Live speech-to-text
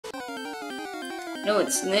No,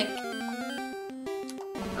 it's Nick.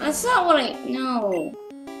 That's not what I... No.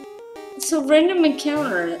 It's a random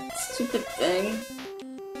encounter, that stupid thing.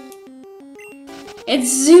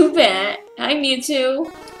 It's Zubat! Hi,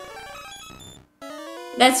 Mewtwo!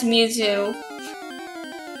 That's Mewtwo.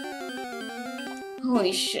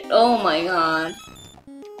 Holy shit, oh my god.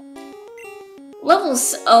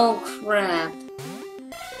 Levels... Oh crap.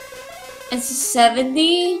 It's a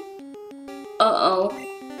 70? Uh-oh.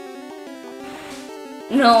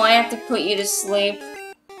 No, I have to put you to sleep.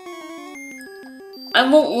 I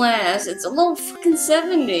won't last. It's a low fucking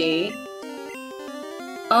 70.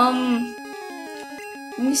 Let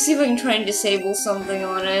me see if I can try and disable something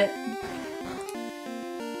on it.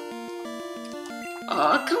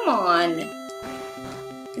 Aw, come on.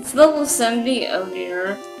 It's level 70. Oh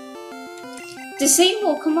dear.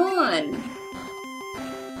 Disable, come on.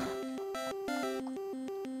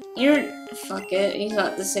 You're... Fuck it, he's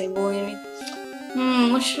not disabling me.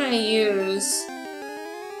 What should I use?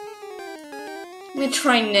 I'm gonna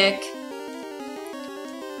try Nick.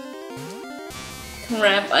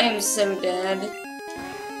 Crap, I am so dead.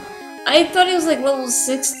 I thought he was like level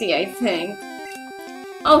 60, I think.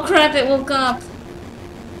 Oh crap, it woke up.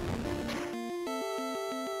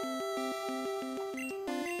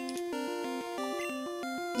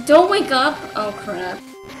 Don't wake up! Oh crap.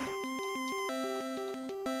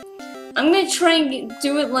 I'm gonna try and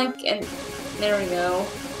do it like... and there we go.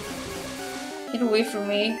 Get away from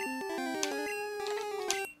me.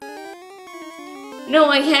 No,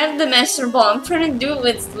 I have the Master Ball. I'm trying to do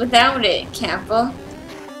it without it, Kappa.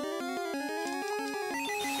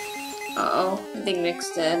 Uh-oh. I think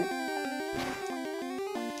Nick's dead.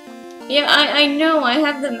 Yeah, I know. I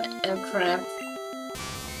have the... Oh, crap.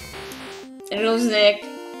 There goes Nick.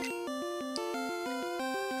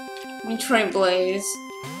 Let me try Blaze.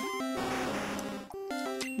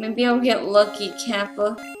 Maybe I'll get lucky,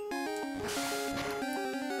 Kappa.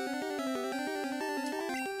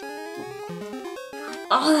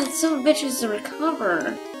 Oh, that son of a bitch is to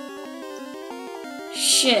recover.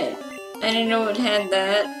 Shit. I didn't know it had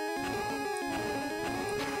that.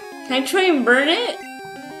 Can I try and burn it?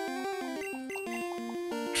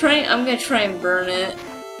 I'm gonna try and burn it.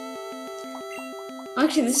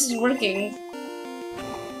 Actually, this is working.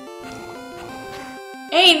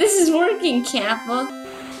 Hey, this is working, Kappa.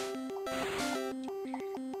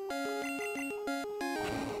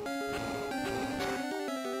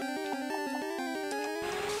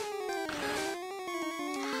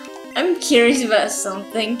 I'm curious about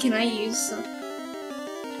something. Can I use some?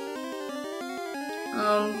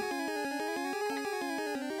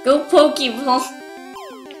 Go Pokeball.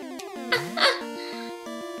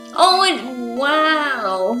 Oh, and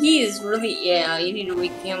wow, he is really, yeah, you need to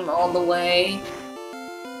wake him all the way.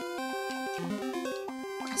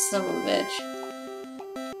 Son of a bitch.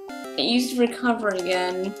 It used to recover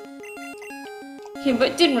again. Okay, but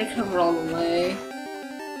it didn't recover all the way.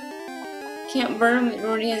 Can't burn him, it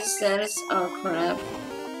already has status. Oh crap.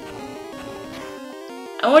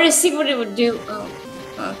 I want to see what it would do. Oh,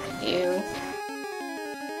 fuck you.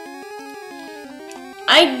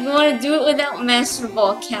 I want to do it without Master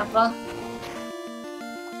Ball, Kappa.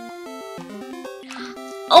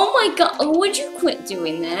 Oh my god, would you quit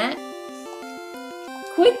doing that?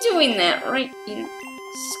 Quit doing that, right? You know,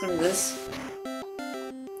 screw this.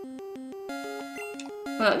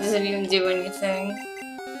 Well, does it even do anything?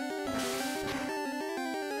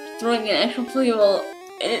 Throwing an extra Pokeball,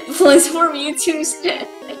 and it flies for Mewtwo instead.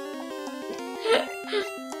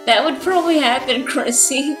 That would probably happen,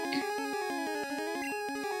 Chrissy.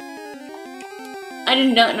 I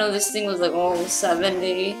did not know this thing was like level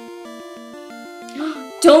 70.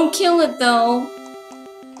 Don't kill it though.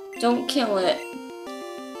 Don't kill it.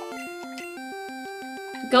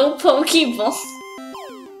 Go Pokeball.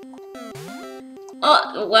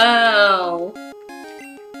 Oh, wow.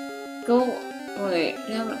 Go, wait,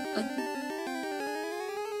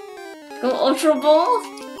 go Ultra Ball?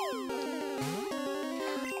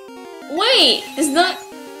 Wait, it's not,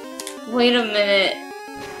 wait a minute.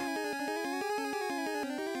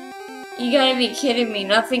 You gotta be kidding me,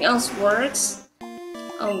 nothing else works?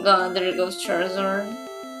 Oh god, there goes Charizard.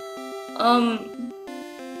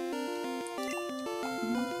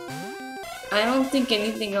 I don't think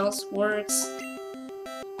anything else works.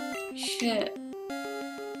 Shit.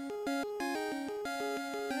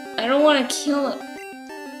 I don't want to kill it.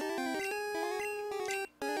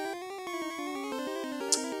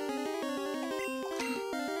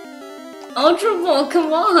 Ultra Ball,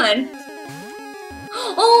 come on!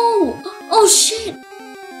 Oh! Oh shit!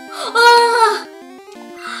 Ah!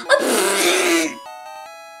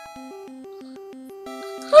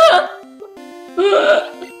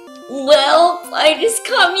 Well, I just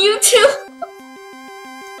caught Mewtwo.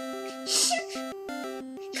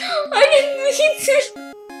 I didn't mean to.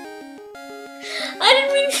 I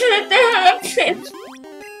didn't mean for that to happen.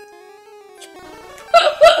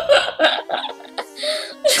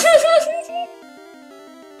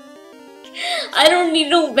 I don't need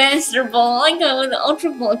no Master Ball. I got an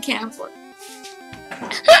Ultra Ball camper.